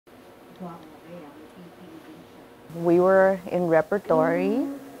We were in repertory,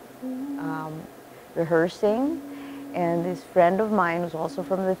 rehearsing, and this friend of mine who's also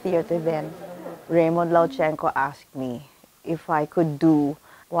from the theater then, Raymond Lauchenko, asked me if I could do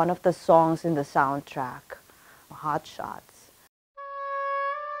one of the songs in the soundtrack, Hot Shots.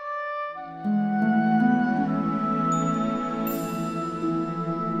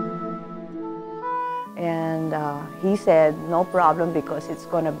 And he said, no problem, because it's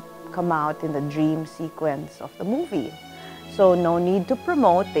going to come out in the dream sequence of the movie. So no need to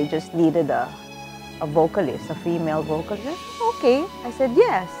promote, they just needed a vocalist, a female vocalist. Okay, I said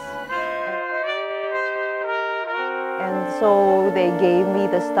yes. And so they gave me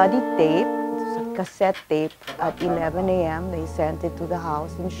the study tape, it's a cassette tape, at 11 a.m. They sent it to the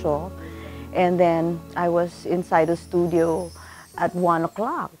house in Shaw. And then I was inside the studio at 1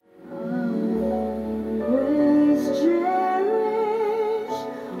 o'clock.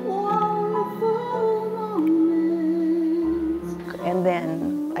 And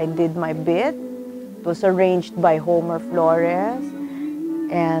then I did my bit. It was arranged by Homer Flores.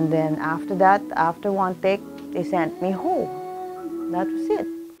 And then after that, after one take, they sent me home. That was it.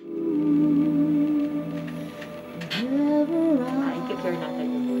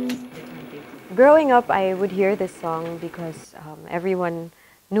 Growing up, I would hear this song because everyone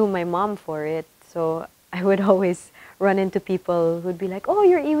knew my mom for it. So I would always run into people who'd be like, "Oh,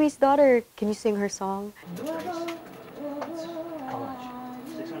 you're Iwi's daughter. Can you sing her song?"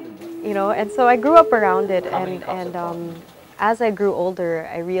 You know, and so I grew up around it, and as I grew older,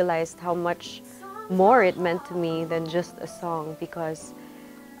 I realized how much more it meant to me than just a song, because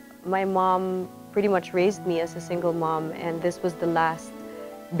my mom pretty much raised me as a single mom, and this was the last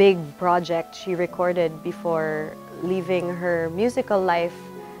big project she recorded before leaving her musical life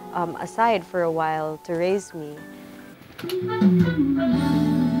aside for a while to raise me.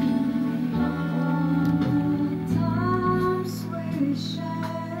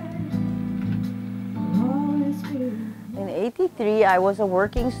 In '83, I was a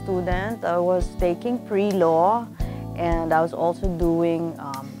working student. I was taking pre-law, and I was also doing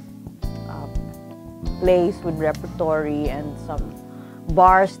plays with repertory and some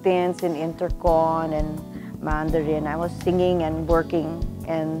bar stints in Intercon and Mandarin. I was singing and working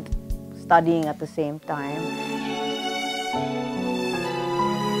and studying at the same time.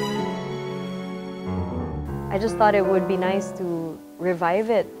 I just thought it would be nice to revive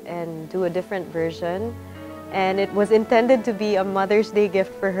it and do a different version. And it was intended to be a Mother's Day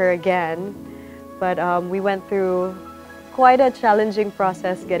gift for her again. But we went through quite a challenging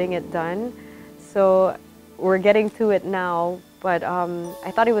process getting it done. So we're getting to it now, but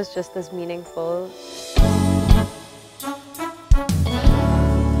I thought it was just as meaningful.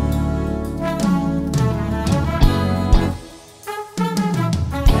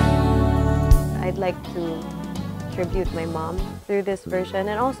 I'd like to tribute my mom through this version,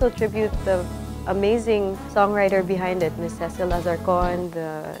 and also tribute the amazing songwriter behind it, Miss Cecile Azarcon,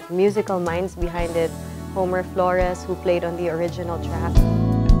 the musical minds behind it, Homer Flores, who played on the original track.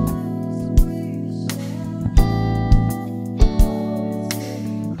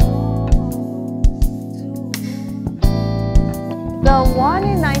 The one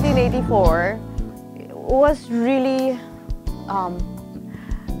in 1984 was really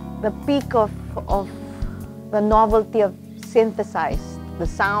the peak of the novelty of the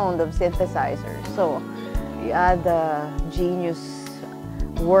sound of synthesizers. So you had the genius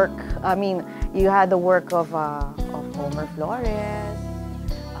work, you had the work of Homer Flores.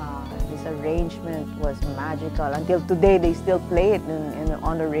 His arrangement was magical. Until today, they still play it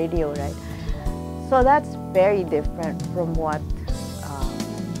on the radio, right? So that's very different from what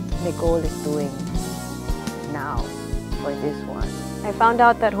Nicole is doing now for this one. I found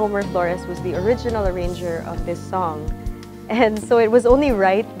out that Homer Flores was the original arranger of this song. And so it was only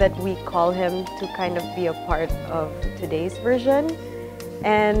right that we call him to kind of be a part of today's version.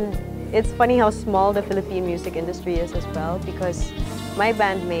 And it's funny how small the Philippine music industry is as well, because my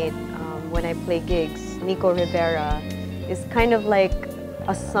bandmate, when I play gigs, Nico Rivera, is kind of like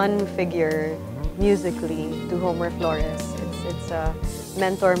a son figure musically to Homer Flores. It's a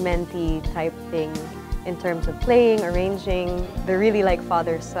mentor-mentee type thing in terms of playing, arranging. They're really like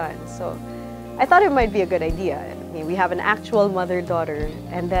father-son. So I thought it might be a good idea. I mean, we have an actual mother-daughter,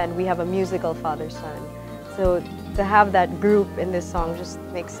 and then we have a musical father-son. So to have that group in this song just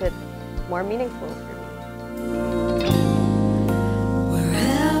makes it more meaningful for me.